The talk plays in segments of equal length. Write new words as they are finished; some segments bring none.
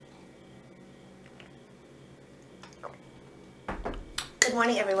Good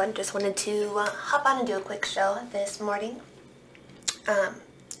morning, everyone. Just wanted to hop on and do a quick show this morning.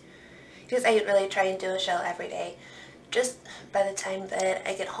 Because I really try and do a show every day. Just by the time that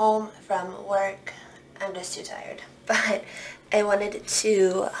I get home from work, I'm just too tired. But I wanted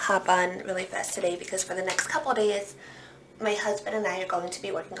to hop on really fast today because for the next couple days, my husband and I are going to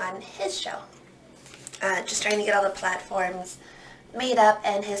be working on his show. Just trying to get all the platforms made up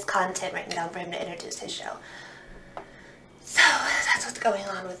and his content written down for him to introduce his show. So that's what's going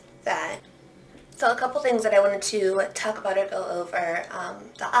on with that. So a couple things that I wanted to talk about or go over.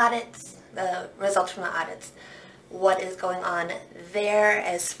 The audits, the results from the audits, what is going on there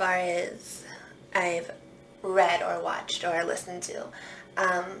as far as I've read or watched or listened to.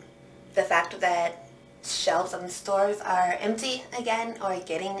 The fact that shelves in stores are empty again or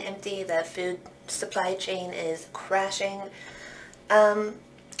getting empty. The food supply chain is crashing. And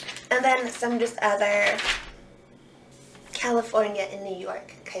then some just other California and New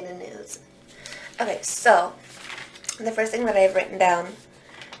York kind of news. Okay, so the first thing that I've written down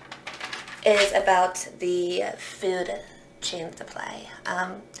is about the food chain supply.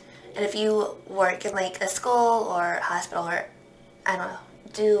 And if you work in like a school or hospital or, I don't know,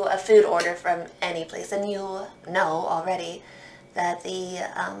 do a food order from any place, and you know already that the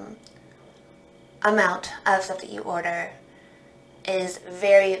amount of stuff that you order is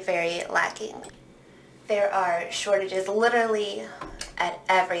very, very lacking. There are shortages literally at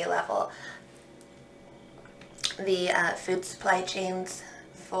every level. The food supply chains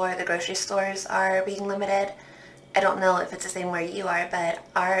for the grocery stores are being limited. I don't know if it's the same where you are, but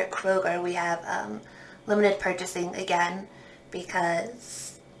our Kroger, we have limited purchasing again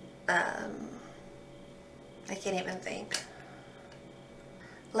because I can't even think.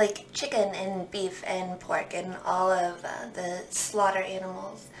 Like chicken and beef and pork and all of the slaughter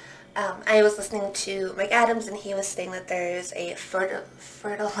animals. I was listening to Mike Adams, and he was saying that there's a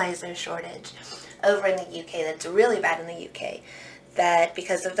fertilizer shortage over in the UK that's really bad in the UK. That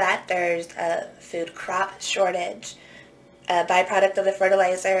because of that, there's a food crop shortage. A byproduct of the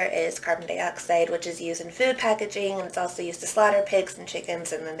fertilizer is carbon dioxide, which is used in food packaging, and it's also used to slaughter pigs and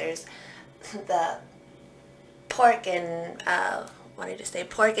chickens. And then there's the pork and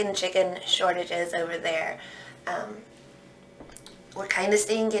pork and chicken shortages over there. We're kind of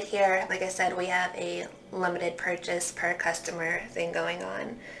seeing it here. Like I said, we have a limited purchase per customer thing going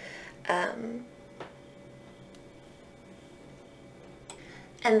on.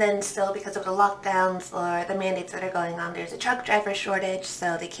 And then still, because of the lockdowns or the mandates that are going on, there's a truck driver shortage,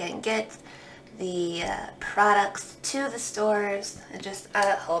 so they can't get the products to the stores. It's just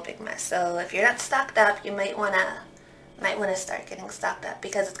a whole big mess. So if you're not stocked up, you might wanna start getting stocked up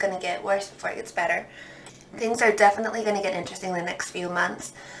because it's gonna get worse before it gets better. Things are definitely going to get interesting in the next few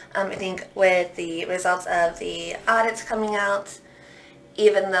months. I think with the results of the audits coming out,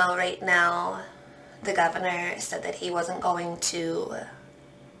 even though right now the governor said that he wasn't going to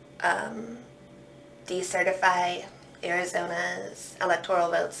decertify Arizona's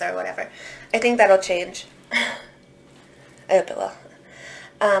electoral votes or whatever, I think that'll change. I hope it will.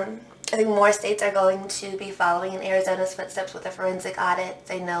 I think more states are going to be following in Arizona's footsteps with the forensic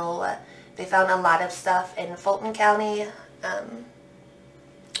audits. I know they found a lot of stuff in Fulton County. I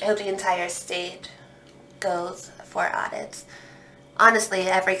hope the entire state goes for audits. Honestly,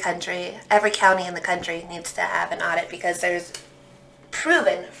 every county in the country needs to have an audit because there's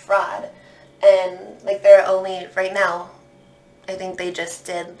proven fraud. And like there are only, right now, I think they just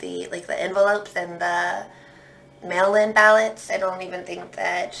did the envelopes and the mail-in ballots. I don't even think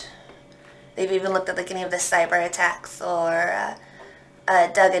that they've even looked at like any of the cyber attacks or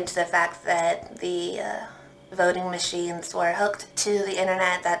dug into the fact that the voting machines were hooked to the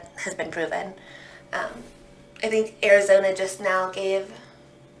internet. That has been proven. I think Arizona just now gave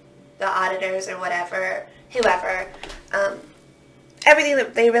the auditors or whoever, everything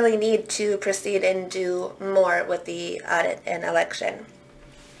that they really need to proceed and do more with the audit and election.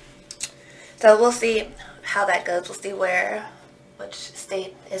 So we'll see how that goes. We'll see which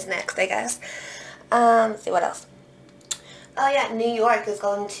state is next, I guess. Let's see what else. Oh yeah, New York is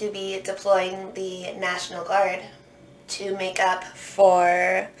going to be deploying the National Guard to make up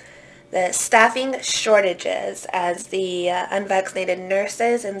for the staffing shortages as the unvaccinated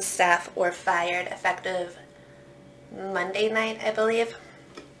nurses and staff were fired effective Monday night, I believe.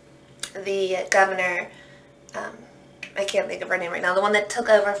 The governor, I can't think of her name right now, the one that took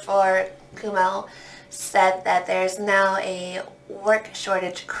over for Cuomo, said that there's now a work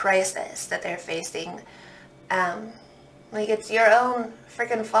shortage crisis that they're facing. Like, it's your own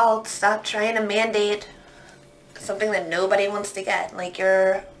freaking fault. Stop trying to mandate something that nobody wants to get. Like,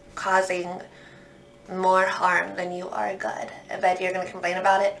 you're causing more harm than you are good. I bet you're going to complain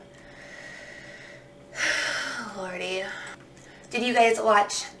about it. Lordy. Did you guys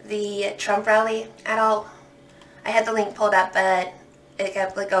watch the Trump rally at all? I had the link pulled up, but it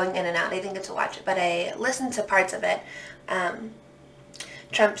kept like going in and out. I didn't get to watch it, but I listened to parts of it.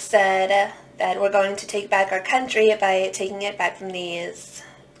 Trump said that we're going to take back our country by taking it back from these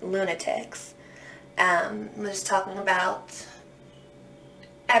lunatics. Was talking about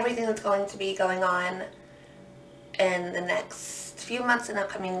everything that's going to be going on in the next few months and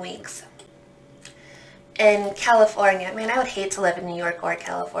upcoming weeks. In California, man, I would hate to live in New York or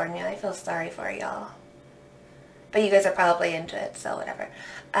California. I feel sorry for y'all. But you guys are probably into it, so whatever.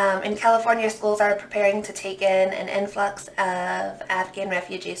 In California, schools are preparing to take in an influx of Afghan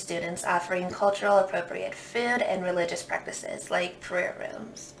refugee students, offering cultural appropriate food and religious practices like prayer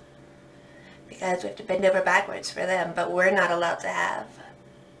rooms. Because we have to bend over backwards for them, but we're not allowed to have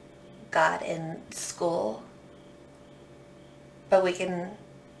God in school. But we can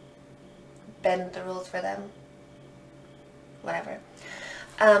bend the rules for them. Whatever.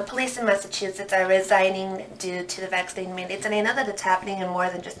 Police in Massachusetts are resigning due to the vaccine mandates, and I know that it's happening in more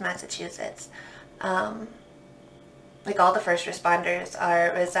than just Massachusetts. Like all the first responders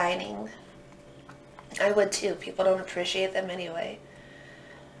are resigning. I would too. People don't appreciate them anyway.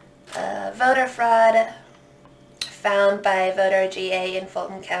 Voter fraud found by Voter GA in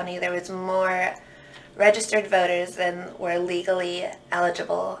Fulton County. There was more registered voters than were legally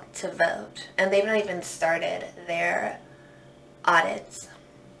eligible to vote, and they've not even started their audits,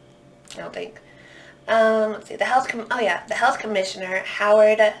 I don't think. Let's see. The health commissioner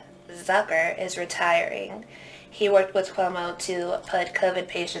Howard Zucker is retiring. He worked with Cuomo to put COVID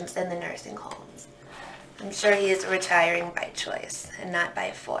patients in the nursing homes. I'm sure he is retiring by choice and not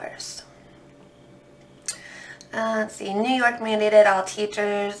by force. Let's see. New York mandated all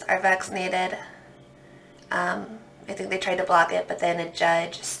teachers are vaccinated. I think they tried to block it, but then a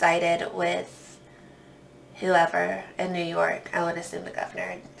judge sided with whoever in New York, I would assume the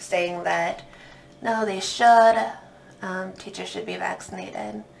governor, saying that no, they should. Teachers should be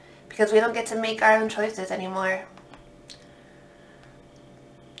vaccinated because we don't get to make our own choices anymore.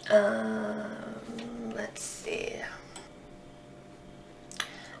 Let's see.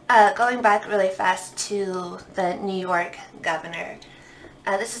 Going back really fast to the New York governor.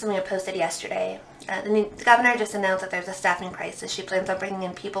 This is something I posted yesterday. The governor just announced that there's a staffing crisis. She plans on bringing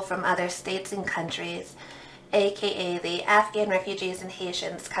in people from other states and countries, aka the Afghan refugees and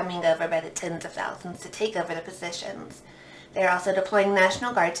Haitians coming over by the tens of thousands to take over the positions. They're also deploying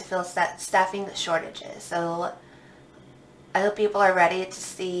National Guard to fill staffing shortages. So I hope people are ready to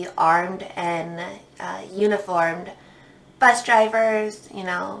see armed and uniformed bus drivers,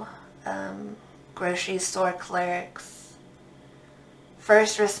 grocery store clerks,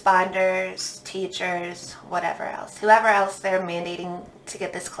 first responders, teachers, whatever else. Whoever else they're mandating to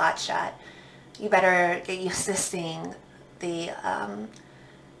get this clot shot, you better get used to seeing the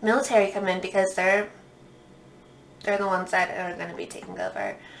military come in because they're the ones that are going to be taking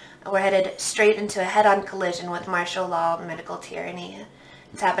over. We're headed straight into a head-on collision with martial law medical tyranny.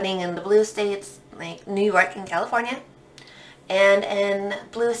 It's happening in the blue states like New York and California, and in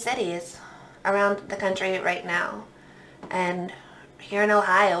blue cities around the country right now. And here in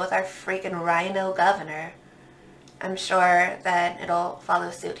Ohio with our freaking rhino governor, I'm sure that it'll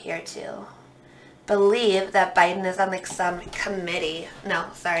follow suit here too. Believe that Biden is on like some committee. No,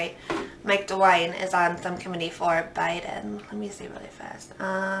 sorry. Mike DeWine is on some committee for Biden. Let me see really fast.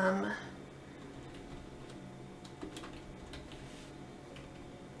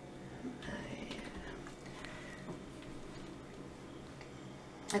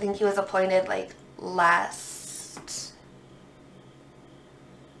 I think he was appointed like last...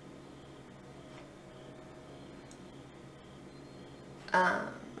 I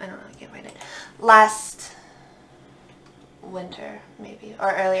don't know, I can't find it. Last winter, maybe,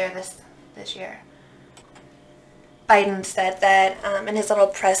 or earlier this year. Biden said that in his little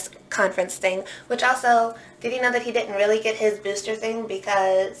press conference thing, which also, did you know that he didn't really get his booster thing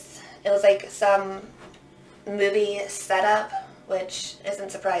because it was like some movie setup, which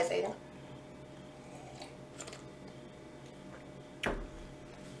isn't surprising.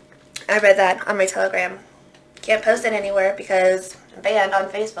 I read that on my Telegram. Can't post it anywhere because I'm banned on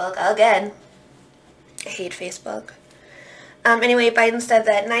Facebook again. I hate Facebook. Anyway, Biden said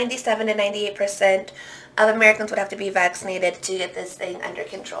that 97 to 98% of Americans would have to be vaccinated to get this thing under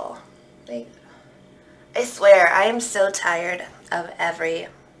control. Like, I swear, I am so tired of every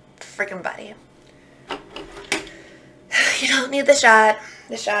freaking body. You don't need the shot.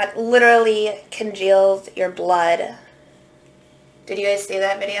 The shot literally congeals your blood. Did you guys see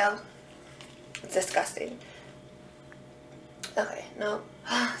that video? It's disgusting. Okay, no.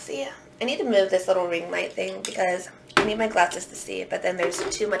 See, I need to move this little ring light thing because I need my glasses to see it, but then there's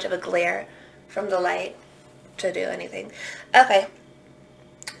too much of a glare from the light to do anything. Okay,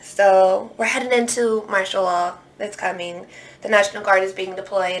 so we're heading into martial law. It's coming. The National Guard is being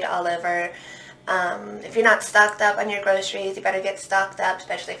deployed all over. If you're not stocked up on your groceries, you better get stocked up,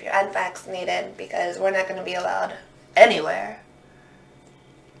 especially if you're unvaccinated, because we're not going to be allowed anywhere.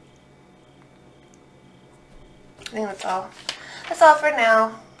 I think that's all. That's all for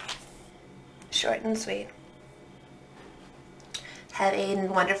now. Short and sweet. Have a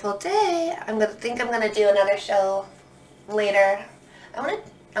wonderful day. I'm gonna do another show later.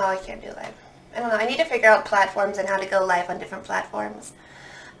 I can't do live. I don't know. I need to figure out platforms and how to go live on different platforms.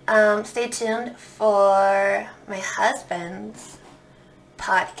 Stay tuned for my husband's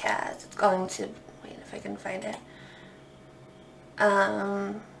podcast. It's going to, wait if I can find it.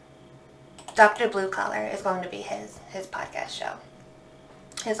 Dr. Blue Collar is going to be his podcast show.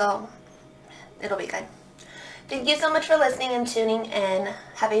 It'll be good. Thank you so much for listening and tuning in.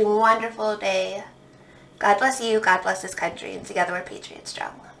 Have a wonderful day. God bless you, God bless this country, and together we're Patriots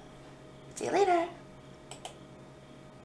strong. See you later.